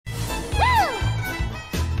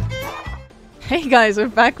Hey guys, we're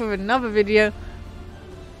back with another video.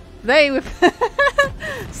 Today we're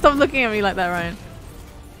stop looking at me like that, Ryan.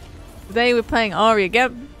 Today we're playing Ahri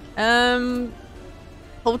again.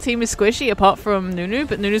 Whole team is squishy apart from Nunu,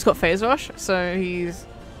 but Nunu's got phase rush, so he's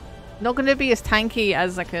not going to be as tanky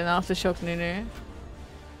as like an aftershock Nunu.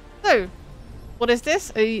 So, what is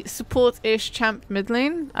this? A support-ish champ mid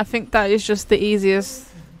lane? I think that is just the easiest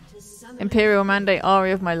Imperial Mandate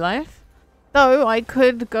Ahri of my life. Though I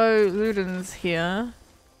could go Ludens here.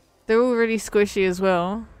 They're all really squishy as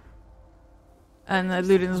well. And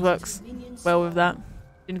Ludens works well with that.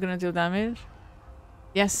 He's gonna deal damage.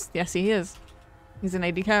 Yes, yes he is. He's an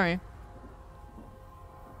AD carry.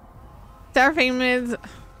 Seraphine mid.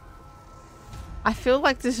 I feel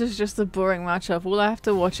like this is just a boring matchup. All I have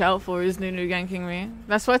to watch out for is Nunu ganking me.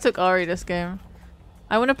 That's why I took Ahri this game.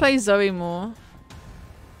 I want to play Zoe more.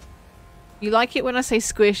 You like it when I say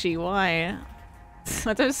squishy, why?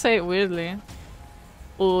 I don't say it weirdly.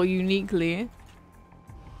 Or uniquely.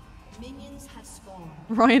 Minions have spawned.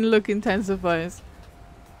 Ryan look intensifies.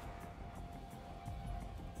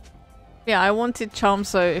 Yeah, I wanted charm,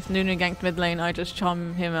 so if Nunu ganked mid lane, I just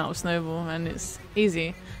charm him out of snowball and it's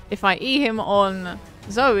easy. If I E him on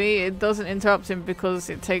Zoe, it doesn't interrupt him because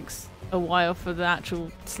it takes a while for the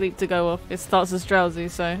actual sleep to go off. It starts as drowsy,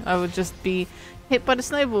 so I would just be hit by the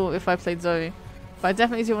snowball if I played Zoe. But I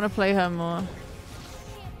definitely do want to play her more.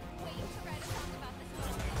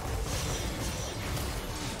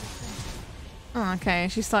 Oh, okay,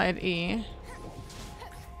 she started E.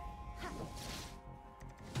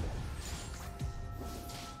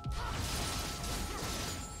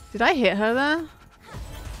 Did I hit her there?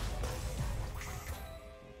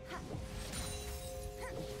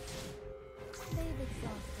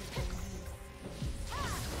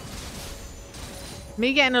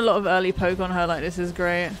 Me getting a lot of early poke on her like this is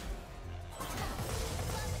great.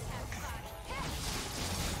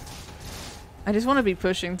 I just want to be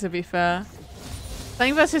pushing, to be fair.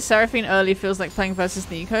 Playing versus Seraphine early feels like playing versus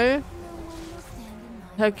Nico.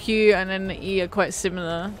 Her Q and then the E are quite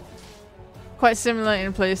similar. Quite similar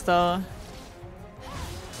in playstyle.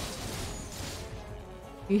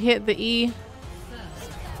 You hit the E.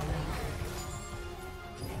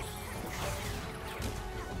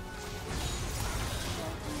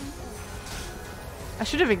 I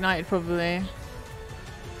should have ignited probably.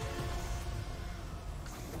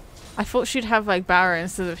 I thought she'd have like Barra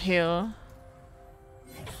instead of heal.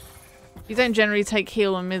 You don't generally take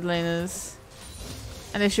heal on mid laners.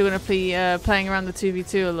 Unless you're going to be playing around the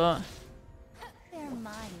 2v2 a lot. They're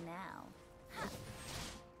mine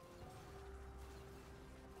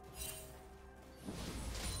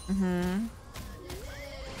now.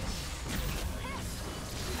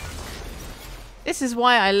 This is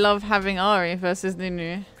why I love having Ahri versus Nunu.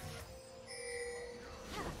 Yeah,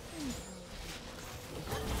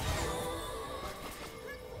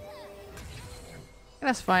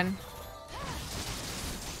 that's fine.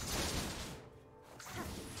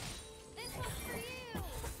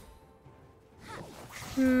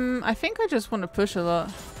 I think I just want to push a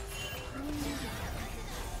lot.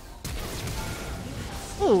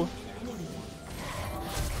 Ooh.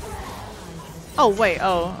 Oh wait,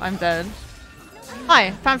 oh, I'm dead.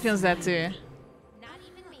 Hi, Pantheon's there too.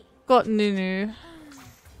 Got Nunu.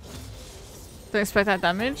 Don't expect that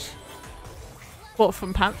damage. What,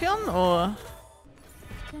 from Pantheon or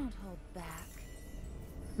Don't hold back.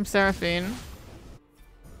 from Seraphine?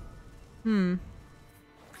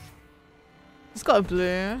 It's got a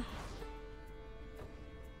blue.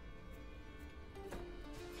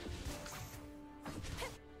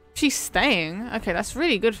 She's staying. Okay, that's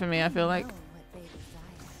really good for me, I feel like.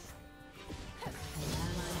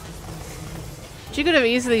 She could have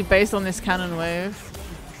easily based on this cannon wave.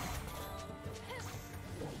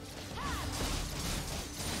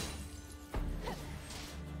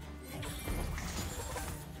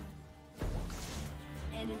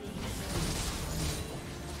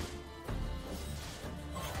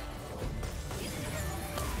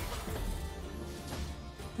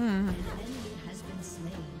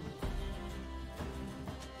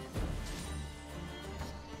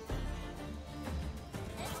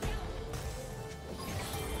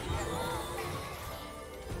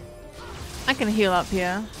 I can heal up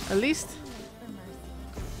here, at least.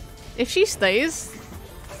 If she stays,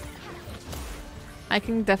 I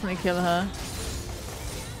can definitely kill her.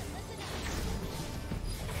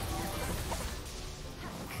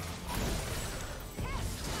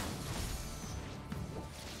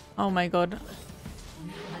 Oh my god.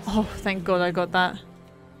 Oh, thank god I got that.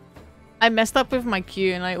 I messed up with my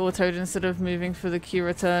Q and I autoed instead of moving for the Q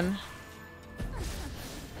return.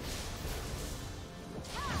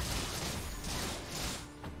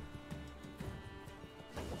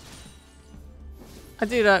 I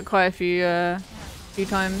do that quite a few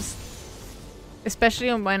times.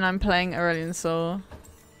 Especially when I'm playing Aurelion Sol.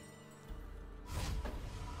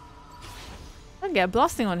 I can get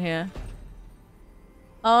blasting on here.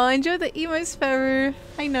 Oh, enjoy the emotes, Feru.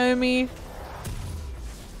 Hi, Nomi.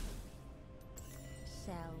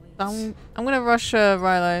 I'm gonna rush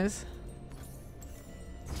Rylo's.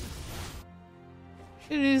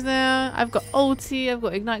 Who's there? I've got ulti, I've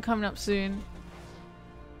got ignite coming up soon.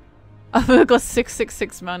 I've got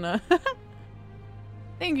 666 mana.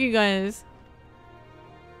 Thank you guys.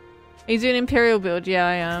 Are you doing Imperial build? Yeah,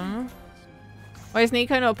 I am. Why is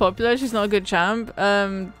Nico not popular? She's not a good champ.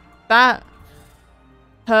 Her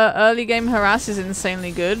early game harass is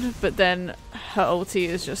insanely good, but then her ulti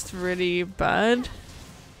is just really bad.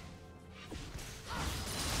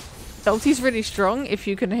 The ulti's really strong if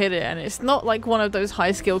you can hit it, and it's not like one of those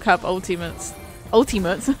high skill cap ultimates.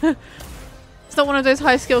 It's not one of those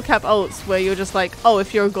high skill cap ults where you're just like, oh,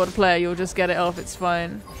 if you're a god player, you'll just get it off, it's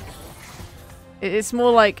fine. It's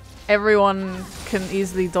more like everyone can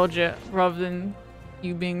easily dodge it rather than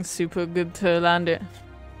you being super good to land it.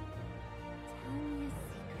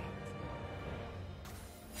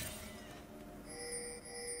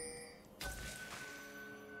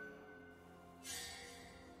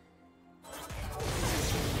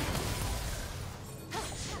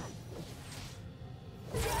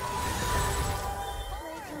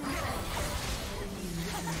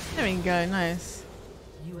 There we go, nice.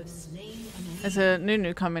 There's a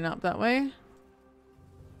Nunu coming up that way.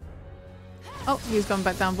 Oh, he's gone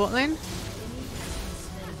back down bot lane.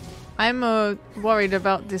 I'm worried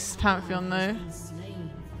about this Pantheon though.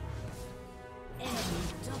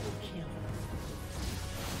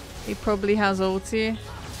 He probably has ulti.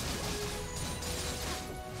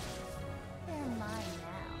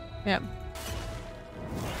 Yep.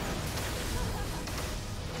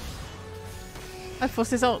 I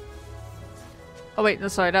forced his ult. Oh wait, no,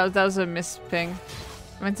 sorry, that was a miss ping.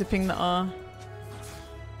 I meant to ping the R.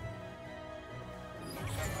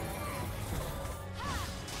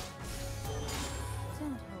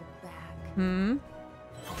 Hmm.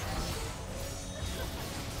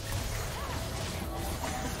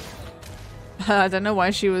 I don't know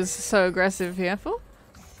why she was so aggressive here for.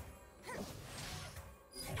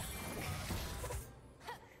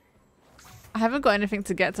 I haven't got anything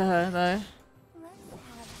to get to her though.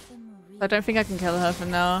 I don't think I can kill her for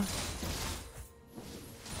now.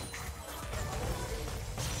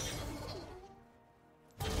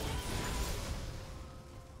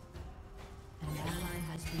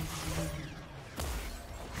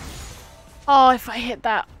 Oh, if I hit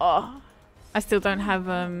that, oh. I still don't have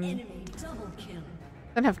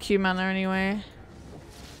Q mana anyway.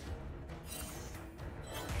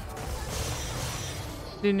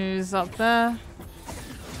 Nunu's up there.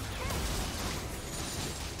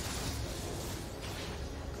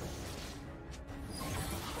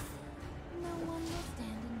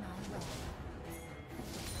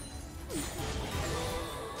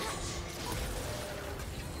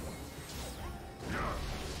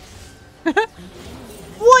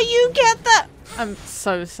 What, you get that? I'm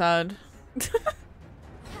so sad.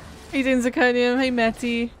 Hey, doing Zirconium. Hey,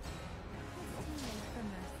 Matty.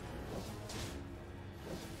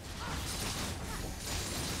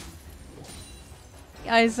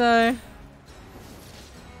 Hey, Iso.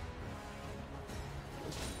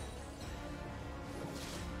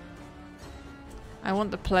 I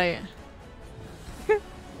want the plate. You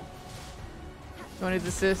wanted to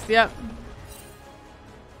assist? Yep.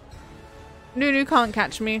 Nunu can't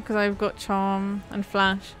catch me because I've got Charm and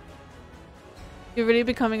Flash. You're really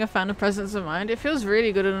becoming a fan of Presence of Mind. It feels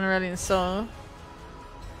really good in Aurelion Sol.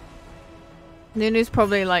 Nunu's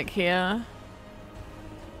probably like here.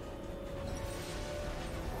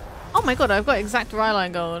 Oh my god, I've got exact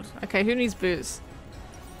Ryline gold. Okay, who needs boots?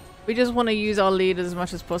 We just want to use our lead as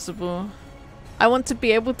much as possible. I want to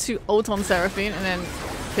be able to ult on Seraphine and then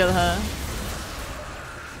kill her.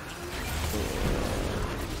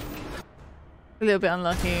 A little bit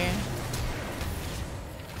unlucky.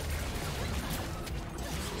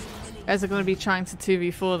 Guys are going to be trying to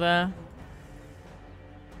 2v4 there.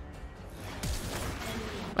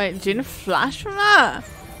 Wait, Jin flash from that?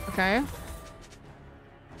 Okay.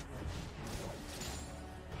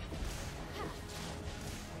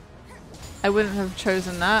 I wouldn't have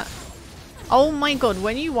chosen that. Oh my god,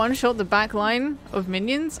 when you one-shot the back line of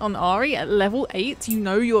minions on Ahri at level 8, you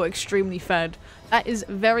know you're extremely fed. That is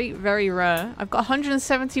very, very rare. I've got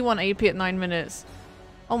 171 AP at 9 minutes.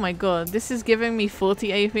 Oh my god, this is giving me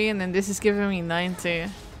 40 AP and then this is giving me 90.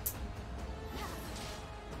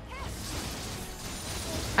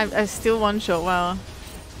 I still one-shot, wow.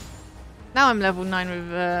 Now I'm level 9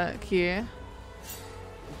 with Q.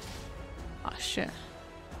 Oh shit.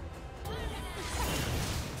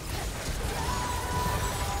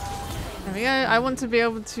 There we go. I want to be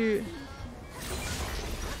able to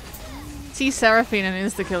see Seraphine and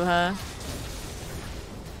insta-kill her.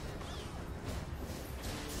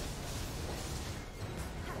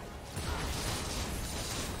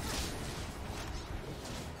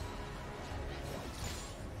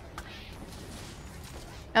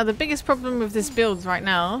 Now the biggest problem with this build right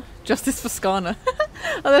now, justice for Skarner.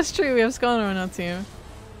 Oh, that's true, we have Skarner on our team.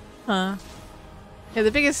 Huh. Yeah,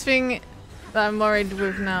 the biggest thing that I'm worried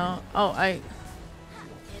with now... Oh, I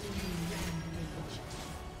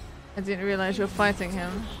didn't realize you're fighting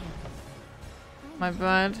him. My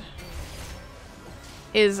bad.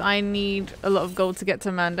 Is I need a lot of gold to get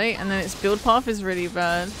to Mandate, and then its build path is really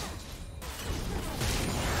bad.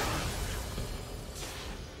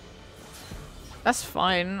 That's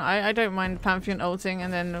fine. I don't mind Pantheon ulting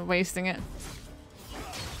and then wasting it.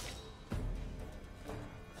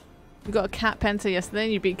 You got a Cat Penta yesterday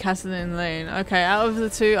and you beat Katarina in lane. Okay, out of the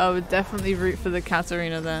two, I would definitely root for the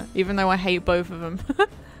Katarina there. Even though I hate both of them.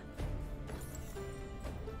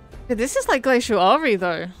 Yeah, this is like Glacial Ahri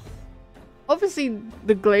though. Obviously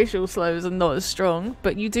the Glacial slows are not as strong,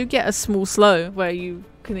 but you do get a small slow where you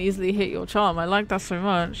can easily hit your charm. I like that so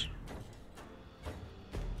much.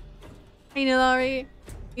 Hey Nilari,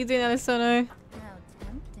 you doing Alisono? How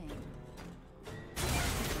tempting.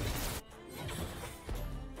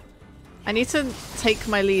 I need to take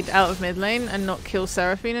my lead out of mid lane and not kill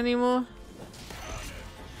Seraphine anymore.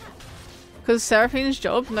 Because Seraphine's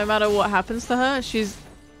job, no matter what happens to her, she's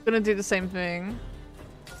gonna do the same thing.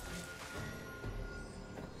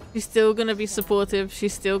 She's still gonna be supportive,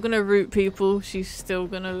 she's still gonna root people, she's still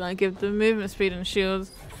gonna like give them movement speed and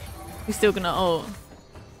shields. She's still gonna ult.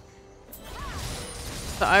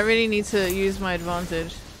 So I really need to use my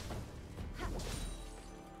advantage.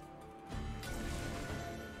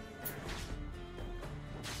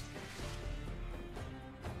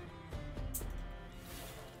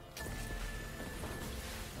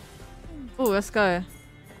 Oh, let's go.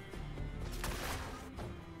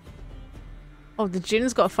 Oh, the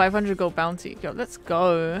Jin's got a 500 gold bounty. Yo, let's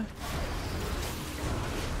go.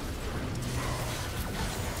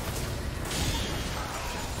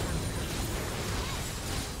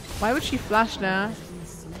 Why would she flash now?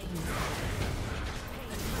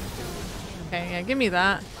 Okay, yeah, give me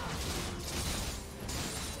that.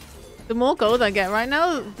 The more gold I get right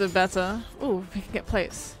now, the better. Ooh, we can get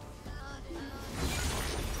plates.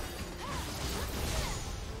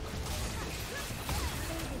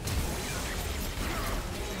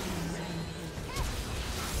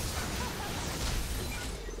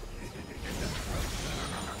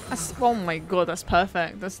 That's, oh my god, that's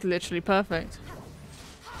perfect. That's literally perfect.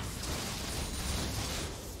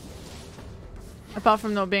 Apart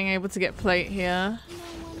from not being able to get plate here.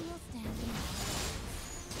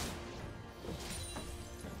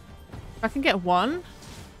 If I can get one,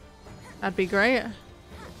 that'd be great.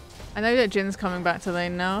 I know that Jin's coming back to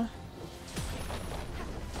lane now.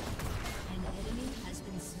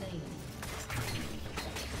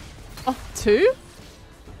 Oh, two?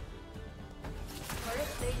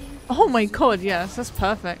 Oh my god, yes, that's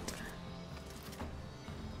perfect.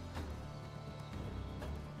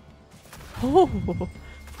 Oh,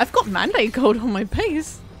 I've got Mandate gold on my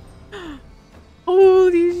base.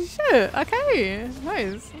 Holy shit. Okay,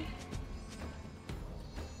 nice.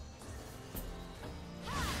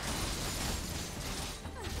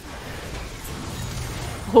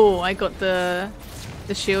 Oh, I got the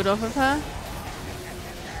shield off of her.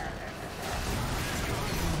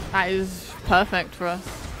 That is perfect for us.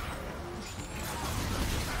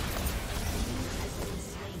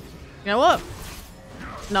 You know what?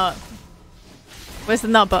 No. Where's the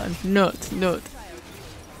nut button? Nut.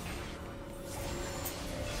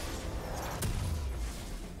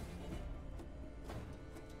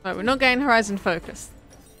 Right, we're not getting Horizon focused.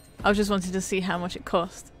 I just wanted to see how much it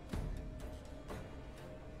cost.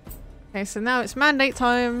 Okay, so now it's Mandate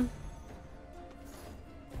time.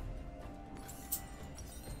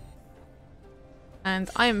 And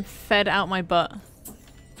I am fed out my butt.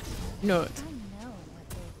 Nut.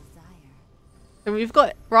 So we've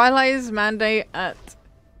got Rylai's Mandate at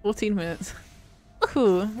 14 minutes.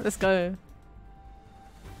 Ooh, let's go.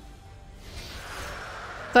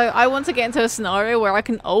 So I want to get into a scenario where I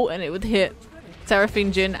can ult and it would hit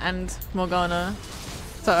Seraphine, Jhin and Morgana.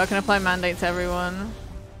 So I can apply Mandate to everyone.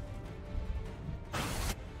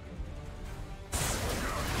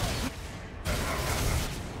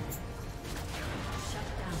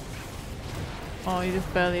 Oh, you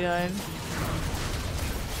just barely died.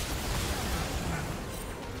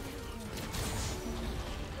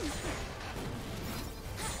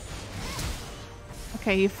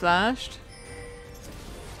 Okay, he flashed.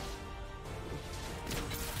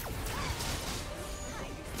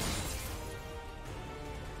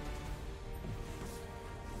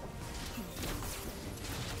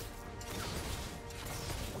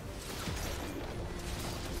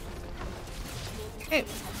 Hey.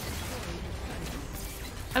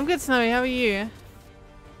 I'm good, Snowy. How are you?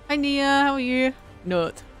 Hi, Nia. How are you?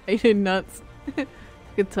 Not. I did nuts.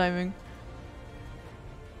 Good timing.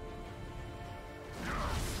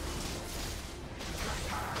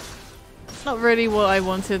 Not really what I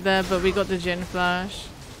wanted there, but we got the Jhin flash.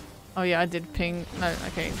 Oh yeah, I did ping. No,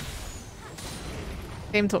 okay.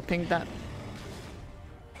 Game top pinged that.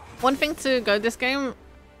 One thing to go this game,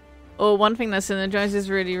 or one thing that synergizes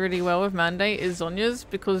really, really well with Mandate is Zhonya's,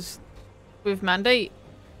 because with Mandate,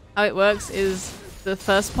 how it works is the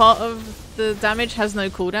first part of the damage has no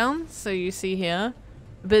cooldown. So you see here,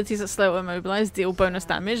 abilities that slow or immobilize deal bonus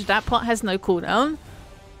damage. That part has no cooldown.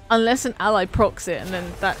 Unless an ally procs it, and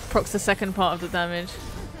then that procs the second part of the damage.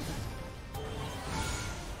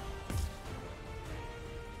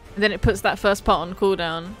 And then it puts that first part on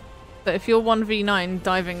cooldown. So if you're 1v9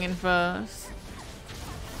 diving in first...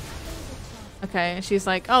 Okay, and she's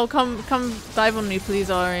like, oh, come dive on me please,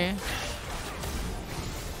 Ahri.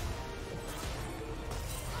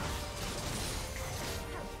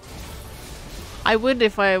 I would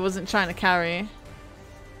if I wasn't trying to carry.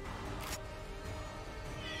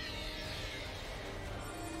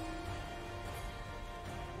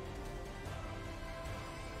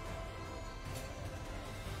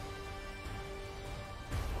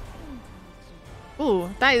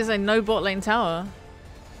 Ooh, that is a no bot lane tower.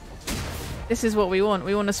 This is what we want.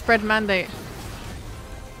 We want to spread Mandate.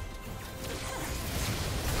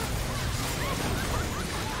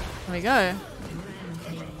 There we go.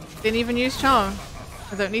 Didn't even use charm.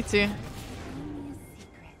 I don't need to.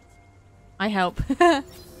 I help.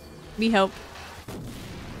 Me help.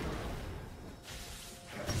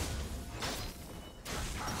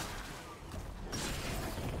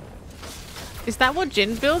 Is that what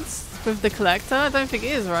Jhin builds with the collector? I don't think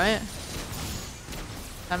it is, right?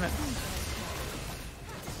 Damn it.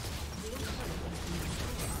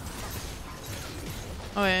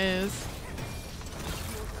 Oh, it is.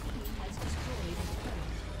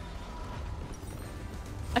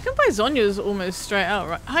 I can buy Zhonya's almost straight out,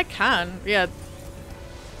 right? I can, yeah.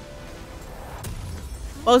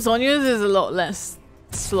 Well, Zhonya's is a lot less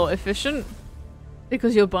slot efficient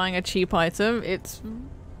because you're buying a cheap item. It's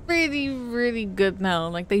really, really good now.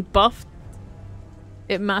 Like, they buffed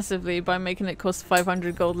it massively by making it cost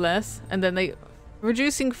 500 gold less, and then they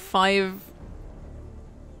reducing 5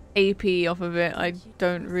 AP off of it. I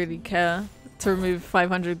don't really care to remove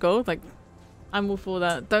 500 gold. Like, I'm all for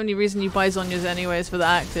that. The only reason you buy Zhonya's anyway is for the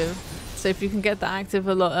active. So if you can get the active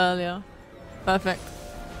a lot earlier, perfect.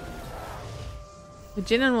 The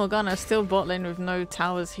Jhin and Morgana are still bot lane with no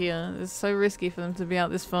towers here. It's so risky for them to be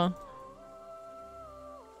out this far.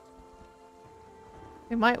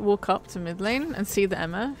 We might walk up to mid lane and see the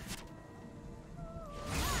MF.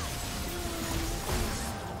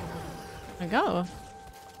 There we go.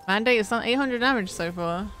 Mandate has done 800 damage so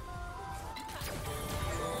far.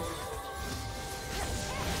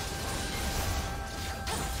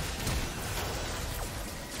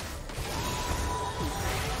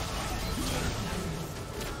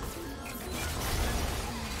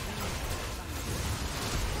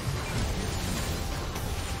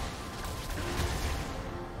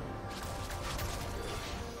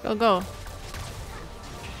 Go, go.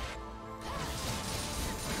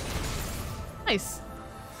 Nice.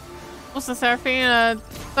 Also, Seraphine,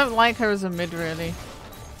 don't like her as a mid, really. I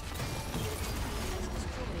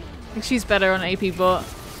think she's better on AP bot.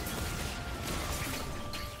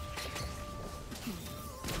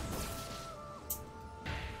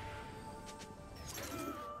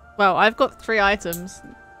 Well, I've got 3 items.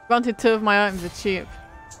 Granted, 2 of my items are cheap.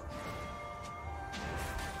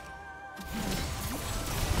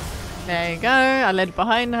 There you go. I led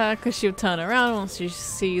behind her because she'll turn around once she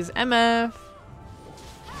sees MF.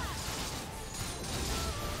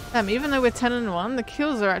 Damn, even though we're 10 and 1, the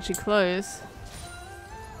kills are actually close.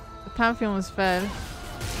 The Pantheon was fed.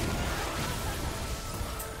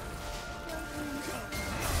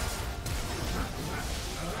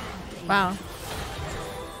 Wow.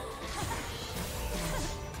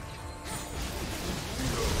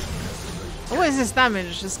 What is this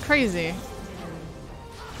damage? It's crazy.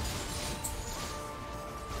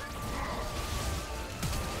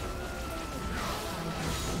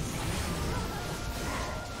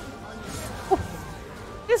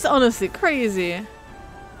 It's honestly crazy.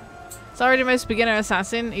 It's already the most beginner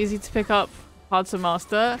assassin, easy to pick up, hard to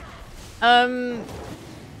master.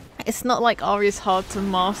 It's not like Ahri is hard to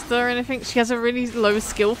master or anything. She has a really low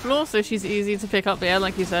skill floor, so she's easy to pick up, yeah,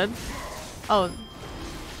 like you said. Oh,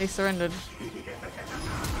 they surrendered.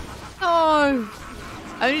 Oh!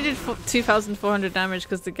 I only did 2,400 damage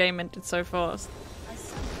because the game ended so fast.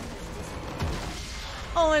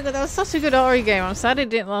 Oh my god, that was such a good Ahri game. I'm sad it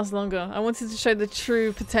didn't last longer. I wanted to show the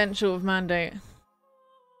true potential of Mandate.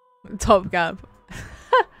 Top gap.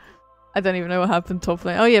 I don't even know what happened top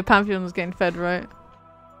lane. Oh yeah, Pantheon was getting fed, right?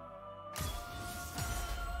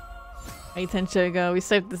 Hey Tenchoga, we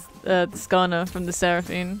saved the Skarner from the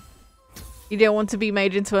Seraphine. You don't want to be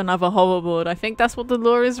made into another hoverboard. I think that's what the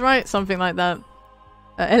lore is, right? Something like that.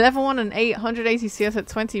 11-1 and 880 CS at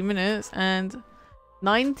 20 minutes and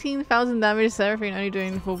 19,000 damage. Seraphine only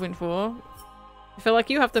doing 4.4. I feel like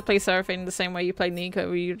you have to play Seraphine the same way you play Nico,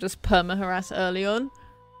 where you just perma-harass early on.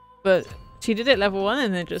 But she did it level 1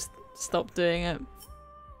 and then just stopped doing it.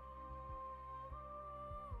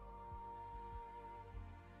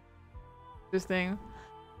 Interesting.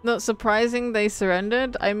 Not surprising they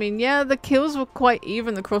surrendered. I mean, yeah, the kills were quite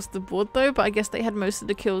even across the board though, but I guess they had most of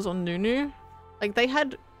the kills on Nunu. Like, they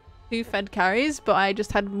had 2 fed carries, but I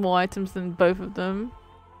just had more items than both of them.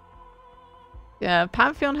 Yeah,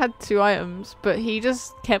 Pantheon had 2 items, but he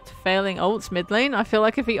just kept failing ults mid lane. I feel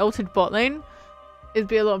like if he ulted bot lane, it'd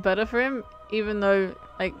be a lot better for him, even though,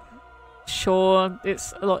 like, sure,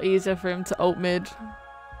 it's a lot easier for him to ult mid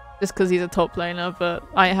just because he's a top laner, but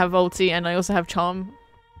I have ulti and I also have charm,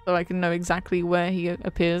 so I can know exactly where he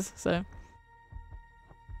appears, so.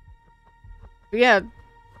 But yeah,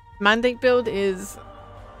 Mandate build is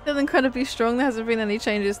still incredibly strong. There hasn't been any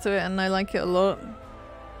changes to it and I like it a lot.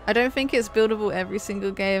 I don't think it's buildable every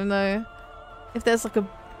single game though. If there's like a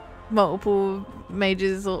multiple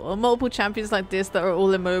mages or multiple champions like this that are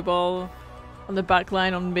all immobile on the back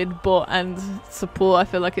line, on mid, bot and support, I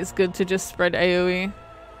feel like it's good to just spread AoE.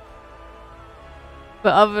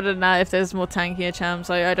 But other than that, if there's more tankier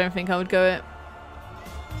champs, I don't think I would go it.